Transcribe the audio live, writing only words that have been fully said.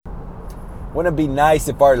wouldn't it be nice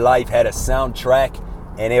if our life had a soundtrack,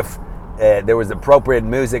 and if there was appropriate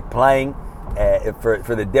music playing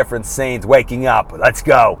for the different scenes? Waking up, let's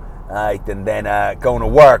go. All right, and then going to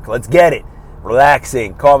work, let's get it.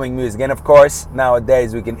 Relaxing, calming music. And of course,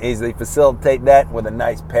 nowadays we can easily facilitate that with a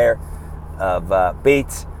nice pair of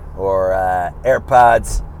Beats or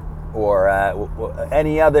AirPods or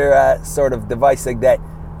any other sort of device like that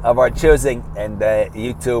of our choosing, and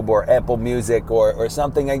YouTube or Apple Music or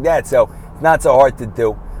something like that. So it's not so hard to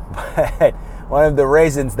do. But one of the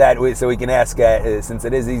reasons that we can ask, since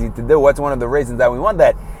it is easy to do, what's one of the reasons that we want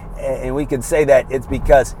that? And we can say that it's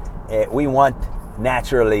because we want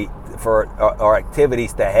naturally for our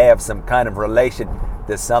activities to have some kind of relation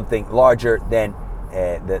to something larger than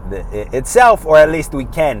itself, or at least we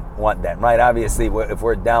can want that, right? Obviously, if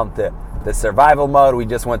we're down to the survival mode, we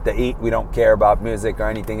just want to eat. We don't care about music or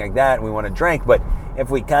anything like that. We want to drink. But if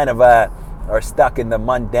we kind of are stuck in the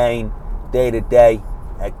mundane, day-to-day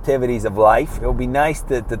activities of life, it would be nice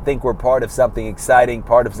to think we're part of something exciting,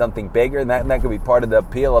 part of something bigger, and that could be part of the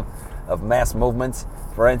appeal of mass movements,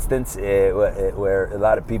 for instance, where a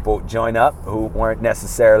lot of people join up who weren't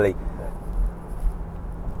necessarily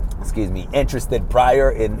interested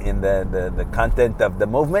prior in the content of the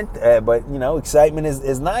movement, but excitement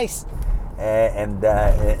is nice,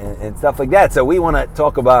 and stuff like that. So we want to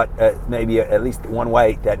talk about maybe at least one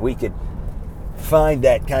way that we could find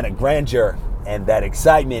that kind of grandeur and that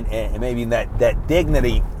excitement and maybe that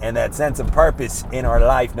dignity and that sense of purpose in our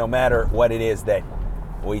life, no matter what it is that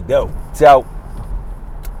we do. So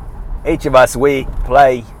each of us, we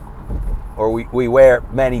play or we wear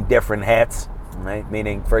many different hats. Right?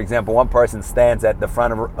 Meaning, for example, one person stands at the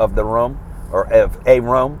front of the room or of a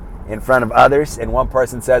room in front of others, and one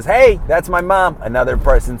person says, "Hey, that's my mom." Another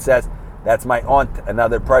person says, "That's my aunt."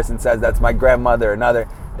 Another person says, "That's my grandmother." Another,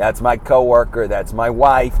 "That's my coworker." "That's my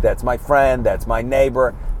wife." "That's my friend." "That's my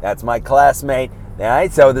neighbor." "That's my classmate." All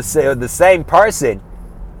right? So the same person,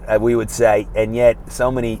 we would say, and yet so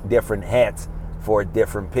many different hats for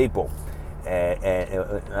different people.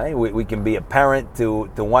 Right? We can be a parent to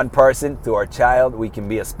one person, to our child. We can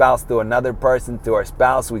be a spouse to another person, to our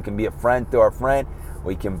spouse. We can be a friend to our friend.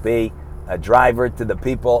 We can be a driver to the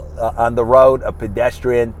people on the road, a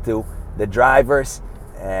pedestrian to the drivers,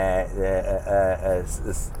 a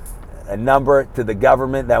number to the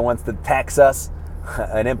government that wants to tax us,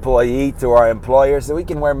 an employee to our employer. So we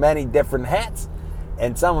can wear many different hats.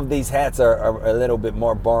 And some of these hats are a little bit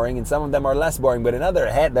more boring, and some of them are less boring. But another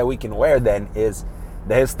hat that we can wear then is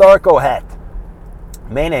the historical hat,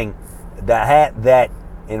 meaning the hat that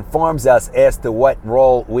informs us as to what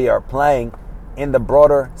role we are playing in the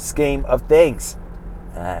broader scheme of things.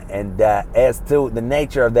 And as to the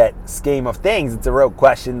nature of that scheme of things, it's a real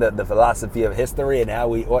question, the philosophy of history and how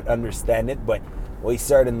we ought to understand it. But we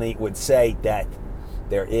certainly would say that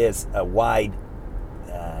there is a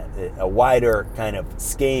wider kind of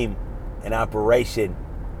scheme and operation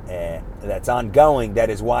that's ongoing, that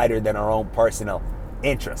is wider than our own personal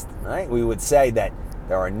interest. Right? We would say that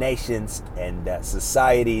there are nations and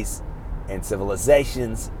societies and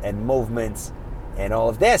civilizations and movements and all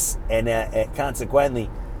of this, and consequently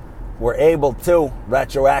we're able to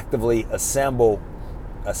retroactively assemble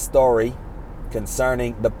a story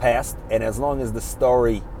concerning the past, and as long as the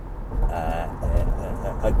story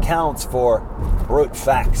accounts for brute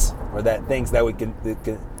facts, or that things that we can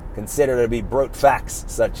consider to be brute facts,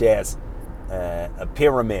 such as a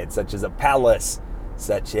pyramid, such as a palace,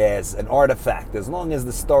 such as an artifact, as long as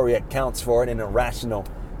the story accounts for it in a rational,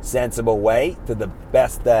 sensible way to the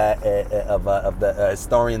best of the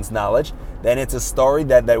historian's knowledge, then it's a story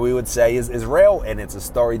that we would say is real, and it's a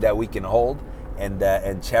story that we can hold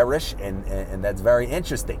and cherish, and that's very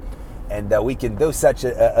interesting. And we can do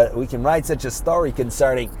we can write such a story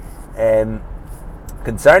concerning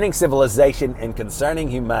civilization and concerning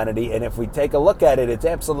humanity. And if we take a look at it, it's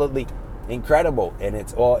absolutely incredible, and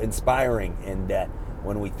it's awe-inspiring. And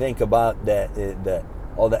when we think about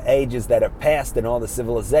all the ages that have passed and all the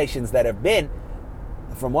civilizations that have been,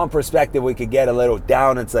 from one perspective, we could get a little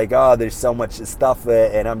down. It's like, oh, there's so much stuff,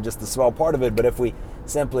 and I'm just a small part of it. But if we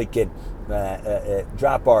simply could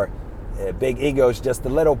drop our big egos just a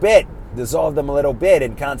little bit, dissolve them a little bit,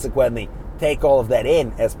 and consequently take all of that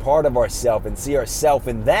in as part of ourselves and see ourselves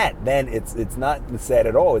in that, then it's not sad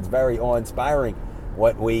at all. It's very awe-inspiring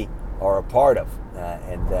what we are a part of,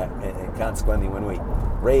 and consequently, when we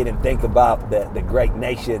read and think about the great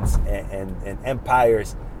nations and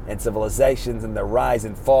empires and civilizations and the rise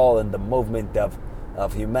and fall and the movement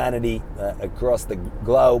of humanity across the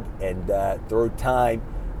globe and through time,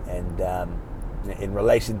 and in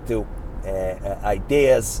relation to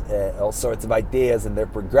ideas, all sorts of ideas and their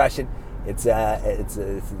progression, It's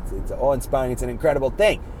awe-inspiring. It's an incredible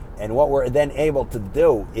thing. And what we're then able to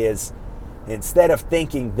do is, instead of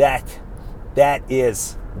thinking that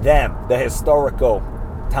is them, the historical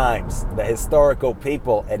times, the historical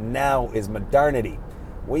people, and now is modernity,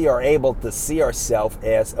 we are able to see ourselves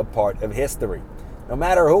as a part of history, no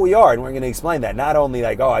matter who we are. And we're going to explain that. Not only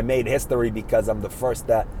like, oh, I made history because I'm the first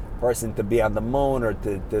person to be on the moon, or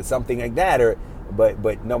to something like that,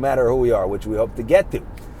 but no matter who we are, which we hope to get to.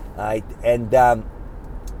 Right? And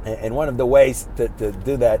one of the ways to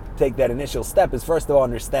do that, take that initial step, is first of all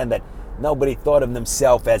understand that nobody thought of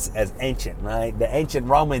themselves as ancient, right? The ancient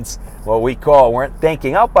Romans, what we call, weren't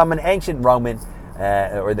thinking, oh, I'm an ancient Roman,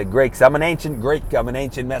 or the Greeks, I'm an ancient Greek, I'm an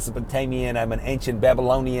ancient Mesopotamian, I'm an ancient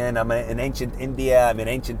Babylonian, I'm an ancient India, I'm an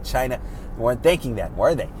ancient China. They weren't thinking that,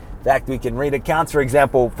 were they? In fact, we can read accounts, for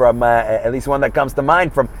example, from at least one that comes to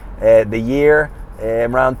mind, from the year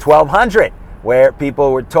around 1200, where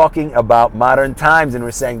people were talking about modern times and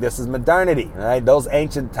were saying this is modernity, right? Those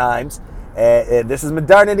ancient times, this is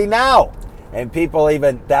modernity now. And people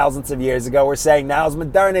even thousands of years ago were saying now is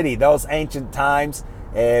modernity. Those ancient times,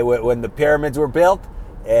 when the pyramids were built,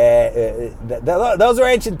 those are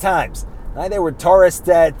ancient times. Right? They were tourists,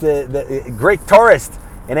 the Greek tourists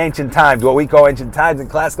in ancient times, what we call ancient times in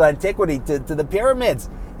classical antiquity, to the pyramids.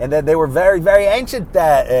 And that they were very, very ancient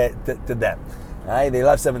to them. Right? They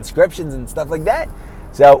left some inscriptions and stuff like that.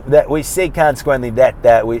 So that we see consequently that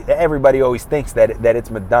everybody always thinks that it's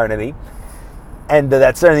modernity. And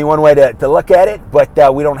that's certainly one way to look at it, but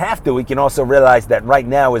we don't have to. We can also realize that right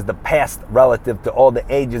now is the past relative to all the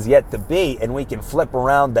ages yet to be, and we can flip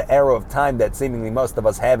around the arrow of time that seemingly most of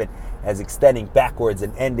us have it as extending backwards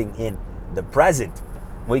and ending in the present.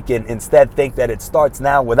 We can instead think that it starts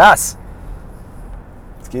now with us.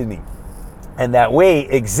 Excuse me. And that we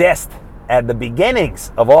exist at the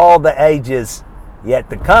beginnings of all the ages yet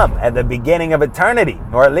to come, at the beginning of eternity,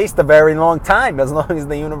 or at least a very long time, as long as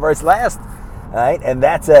the universe lasts. Right? And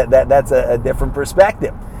that's a different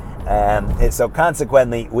perspective. And so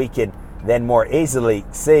consequently, we can then more easily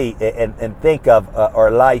see and think of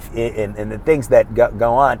our life and the things that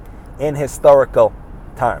go on in historical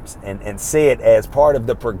terms, and see it as part of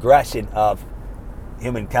the progression of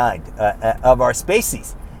humankind, of our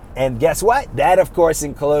species. And guess what? That, of course,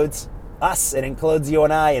 includes us. It includes you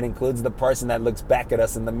and I. It includes the person that looks back at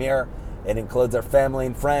us in the mirror. It includes our family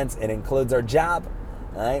and friends. It includes our job.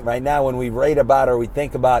 Right now, when we read about or we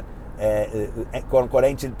think about quote-unquote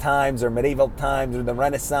ancient times or medieval times or the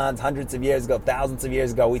Renaissance hundreds of years ago, thousands of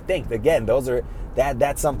years ago, we think, again,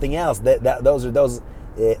 that's something else. Those are those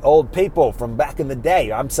old people from back in the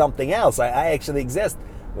day. I'm something else. I actually exist.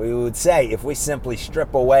 We would say, if we simply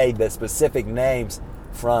strip away the specific names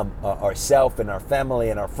from ourself and our family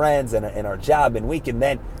and our friends and our job, and we can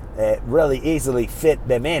then really easily fit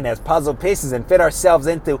them in as puzzle pieces and fit ourselves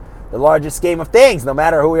into the larger scheme of things, no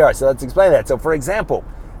matter who we are. So let's explain that. So, for example,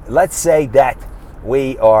 let's say that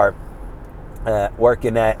we are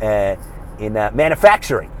working in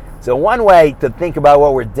manufacturing. So one way to think about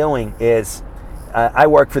what we're doing is, I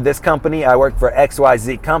work for this company. I work for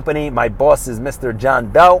XYZ company. My boss is Mr.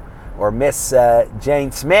 John Doe or Miss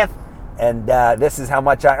Jane Smith, and this is how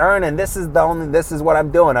much I earn, and this is what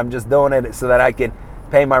I'm doing. I'm just doing it so that I can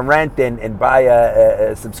pay my rent and buy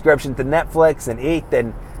a subscription to Netflix and eat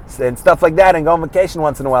and stuff like that, and go on vacation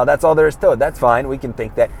once in a while. That's all there is to it. That's fine. We can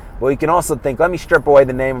think that. But we can also think, let me strip away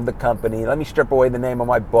the name of the company. Let me strip away the name of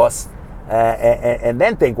my boss. And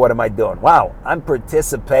then think, what am I doing? Wow, I'm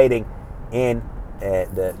participating in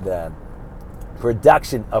the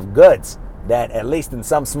production of goods that, at least in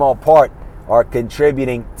some small part, are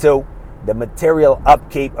contributing to the material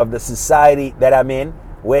upkeep of the society that I'm in,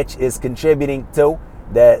 which is contributing to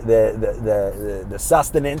the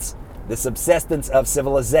sustenance, the subsistence of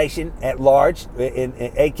civilization at large,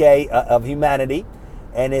 aka of humanity,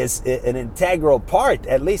 and is an integral part,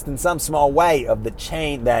 at least in some small way, of the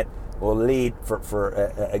chain that will lead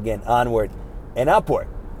again, onward and upward.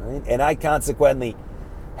 Right? And I consequently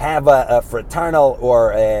have a fraternal,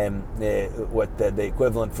 or what the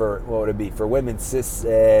equivalent for, what would it be for women, cis,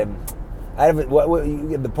 I have you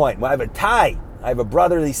get the point. I have a tie. I have a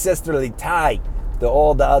brotherly, sisterly tie to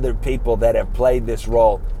all the other people that have played this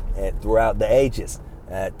role throughout the ages,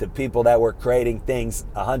 to people that were creating things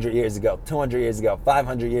 100 years ago, 200 years ago,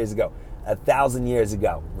 500 years ago, 1,000 years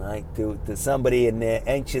ago, right? To somebody in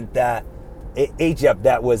ancient Egypt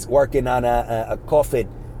that was working on a coffin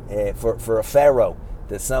for a pharaoh,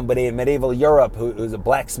 to somebody in medieval Europe who's a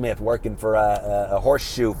blacksmith working for a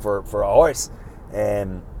horseshoe for a horse,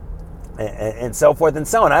 and so forth and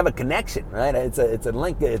so on. I have a connection, right? It's a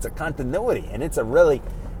link, it's a continuity, and it's a really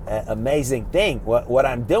amazing thing, what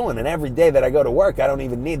I'm doing. And every day that I go to work, I don't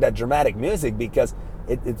even need that dramatic music, because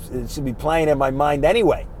it should be playing in my mind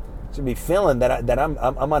anyway. It should be feeling that I'm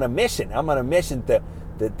on a mission. I'm on a mission to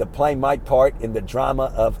play my part in the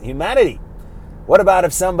drama of humanity. What about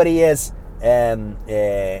if somebody is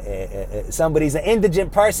somebody's an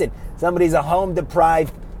indigent person, somebody's a home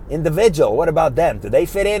deprived individual? What about them? Do they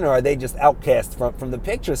fit in, or are they just outcast from the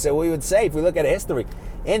picture? So we would say, if we look at history,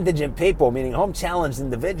 indigent people, meaning home challenged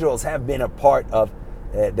individuals, have been a part of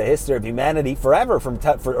the history of humanity forever,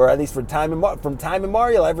 or at least from time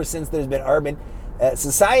immemorial, ever since there's been urban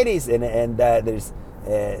societies, and there's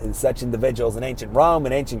such individuals in ancient Rome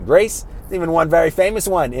and ancient Greece. There's even one very famous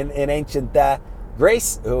one in ancient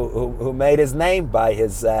Greece who made his name by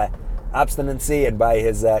his obstinacy and by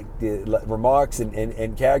his remarks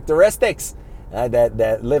and characteristics,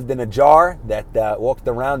 that lived in a jar, that walked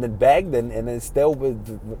around and begged, and is still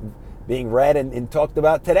being read and talked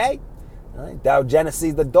about today.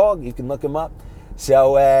 Diogenes the dog, you can look him up.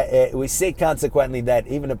 So we see consequently that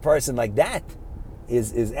even a person like that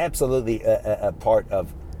is absolutely a part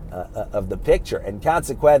of the picture, and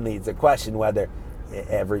consequently it's a question whether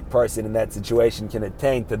every person in that situation can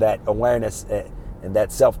attain to that awareness and that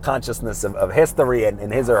self-consciousness of history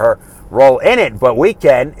and his or her role in it. But we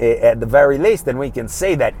can, at the very least, and we can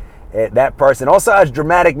see that that person also has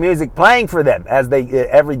dramatic music playing for them as they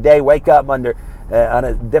every day wake up under on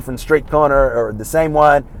a different street corner, or the same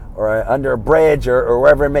one, or under a bridge, or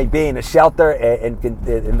wherever it may be, in a shelter, and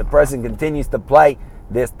the person continues to play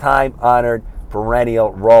this time-honored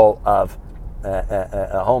perennial role of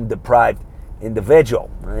a home-deprived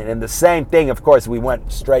individual. And the same thing, of course, we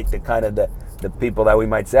went straight to kind of the people that we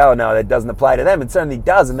might say, oh no, that doesn't apply to them. It certainly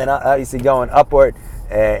does. And then obviously going upward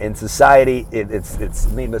in society, it's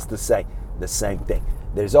needless to say the same thing.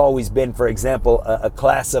 There's always been, for example, a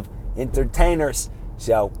class of entertainers.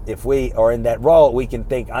 So if we are in that role, we can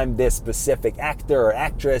think, I'm this specific actor or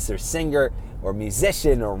actress or singer or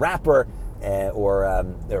musician or rapper,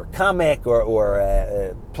 or comic,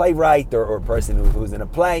 or playwright, or person who's in a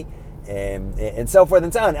play, and so forth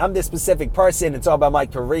and so on. I'm this specific person. It's all about my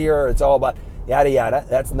career. It's all about yada yada.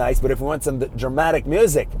 That's nice. But if we want some dramatic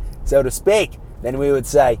music, so to speak, then we would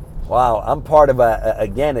say, wow, I'm part of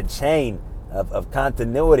a chain of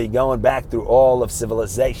continuity going back through all of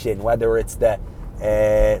civilization, whether it's the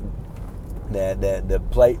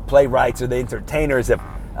playwrights or the entertainers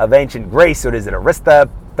of ancient Greece, or is it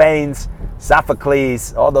Aristophanes,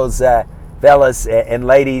 Sophocles, all those fellas and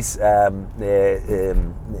ladies,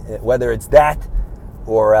 whether it's that,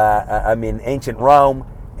 or ancient Rome,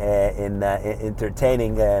 in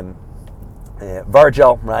entertaining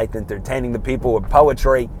Virgil, right, entertaining the people with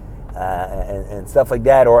poetry and stuff like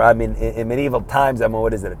that, or in medieval times,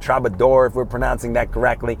 what is it, a troubadour, if we're pronouncing that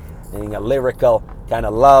correctly, meaning a lyrical kind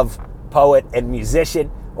of love poet and musician,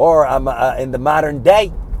 or in the modern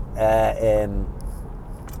day,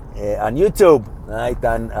 on YouTube, right,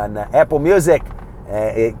 on Apple Music,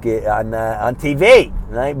 on TV,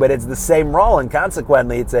 right? But it's the same role, and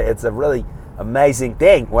consequently, it's a really amazing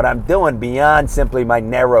thing. What I'm doing beyond simply my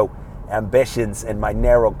narrow ambitions and my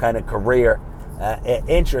narrow kind of career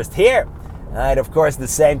interest here. Right? Of course, the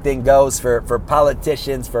same thing goes for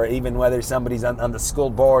politicians, for even whether somebody's on the school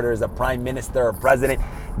board or is a prime minister or president.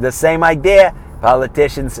 The same idea.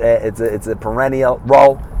 Politicians, it's a perennial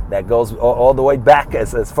role that goes all the way back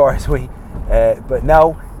as far as we, but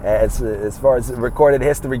no, as far as recorded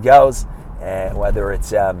history goes, whether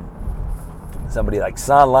it's somebody like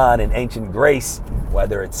Solon in ancient Greece,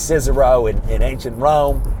 whether it's Cicero in ancient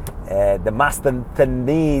Rome,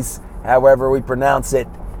 Demosthenes, however we pronounce it,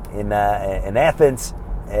 in Athens,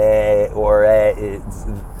 or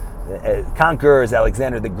conquerors,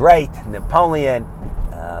 Alexander the Great, Napoleon,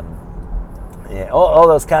 all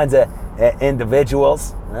those kinds of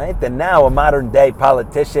individuals, right? Then now a modern day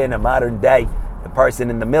politician, a modern day person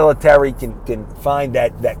in the military can find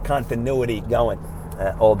that continuity going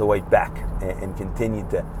all the way back and continue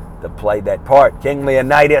to play that part. King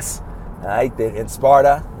Leonidas, right, in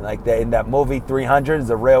Sparta, like in that movie 300, is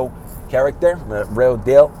a real character, a real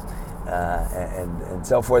deal, and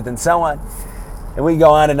so forth and so on. And we go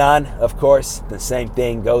on, of course. The same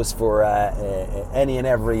thing goes for any and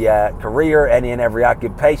every career, any and every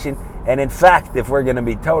occupation. And in fact, if we're going to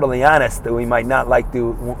be totally honest, we might not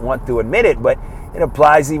want to admit it, but it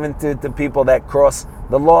applies even to people that cross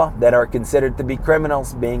the law, that are considered to be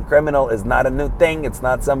criminals. Being criminal is not a new thing. It's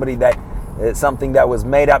not something that was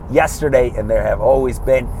made up yesterday, and there have always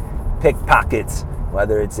been pickpockets,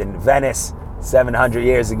 whether it's in Venice 700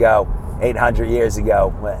 years ago, 800 years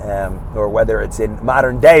ago, or whether it's in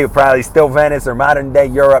modern day, probably still Venice, or modern day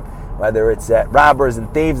Europe, whether it's robbers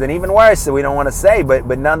and thieves, and even worse, so we don't want to say,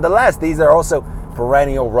 but nonetheless, these are also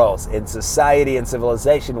perennial roles. In society and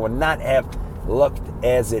civilization would not have looked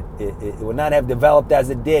as it would not have developed as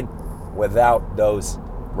it did without those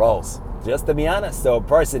roles. Just to be honest, so a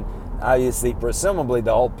person, obviously, presumably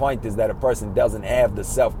the whole point is that a person doesn't have the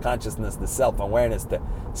self-consciousness, the self-awareness to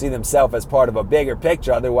see themselves as part of a bigger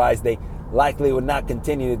picture. Otherwise, they likely would not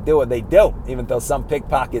continue to do what they do, even though some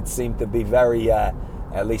pickpockets seem to be very,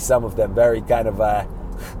 at least some of them, very kind of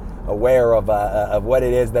aware of what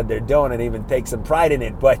it is that they're doing and even take some pride in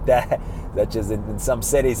it, but such as in some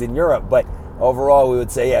cities in Europe. But overall, we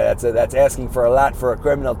would say, yeah, that's asking for a lot for a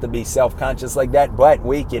criminal to be self-conscious like that, but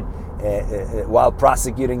we can, while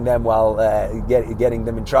prosecuting them, while getting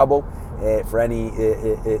them in trouble for any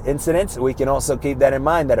incidents, we can also keep that in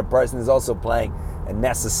mind, that a person is also playing a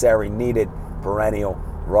necessary, needed, perennial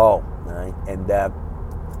role. Right? And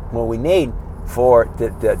what we need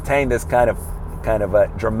to attain this kind of a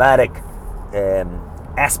dramatic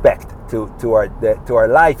aspect to our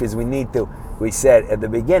life is we need to, we said at the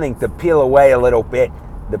beginning, to peel away a little bit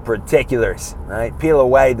the particulars, right? Peel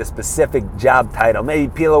away the specific job title, maybe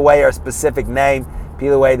peel away our specific name,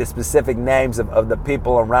 peel away the specific names of the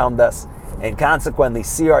people around us, and consequently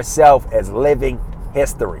see ourselves as living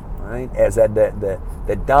history, right? As at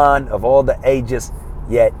the dawn of all the ages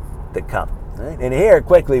yet to come. Right? And here,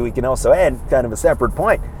 quickly, we can also add kind of a separate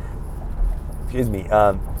point. Excuse me.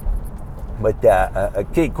 But a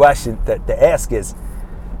key question to ask is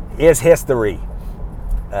history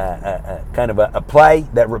kind of a play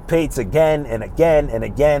that repeats again and again and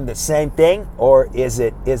again the same thing, or is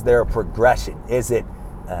there a progression? Is it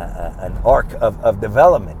an arc of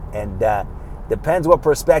development? And depends what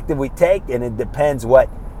perspective we take, and it depends what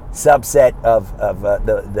subset of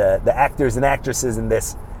the actors and actresses in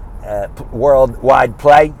this worldwide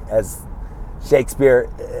play, as Shakespeare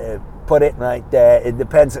put it. Right? It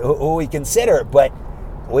depends who we consider, but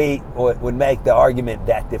we would make the argument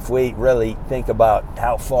that if we really think about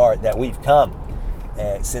how far that we've come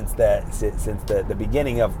since the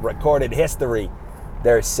beginning of recorded history,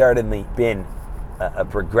 there's certainly been a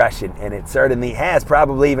progression, and it certainly has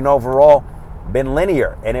probably even overall been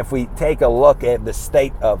linear. And if we take a look at the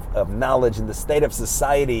state of knowledge and the state of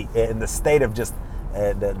society and the state of just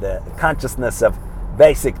the consciousness of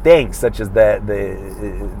basic things, such as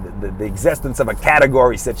the existence of a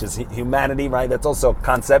category such as humanity, right? That's also a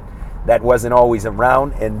concept that wasn't always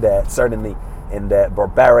around, and certainly in the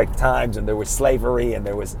barbaric times, and there was slavery and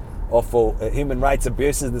there was awful human rights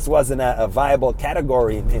abuses. This wasn't a viable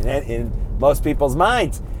category in most people's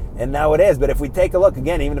minds, and now it is. But if we take a look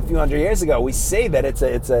again, even a few hundred years ago, we see that it's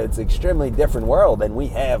an extremely different world, and we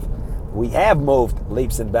have moved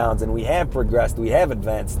leaps and bounds, and we have progressed, we have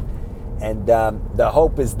advanced. And the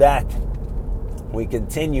hope is that we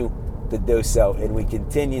continue to do so, and we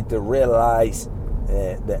continue to realize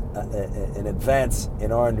an advance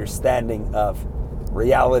in our understanding of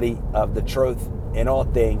reality, of the truth in all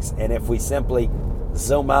things. And if we simply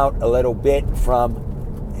zoom out a little bit from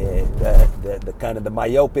the kind of the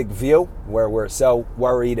myopic view, where we're so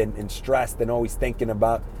worried and stressed and always thinking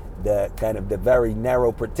about the kind of the very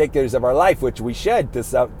narrow particulars of our life, which we should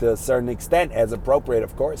to a certain extent, as appropriate,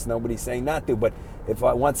 of course. Nobody's saying not to, but if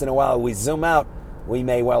once in a while we zoom out, we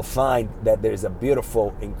may well find that there's a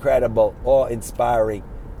beautiful, incredible, awe-inspiring,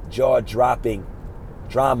 jaw-dropping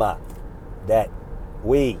drama that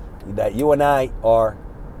you and I are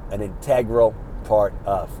an integral part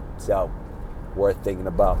of. So, worth thinking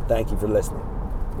about. Thank you for listening.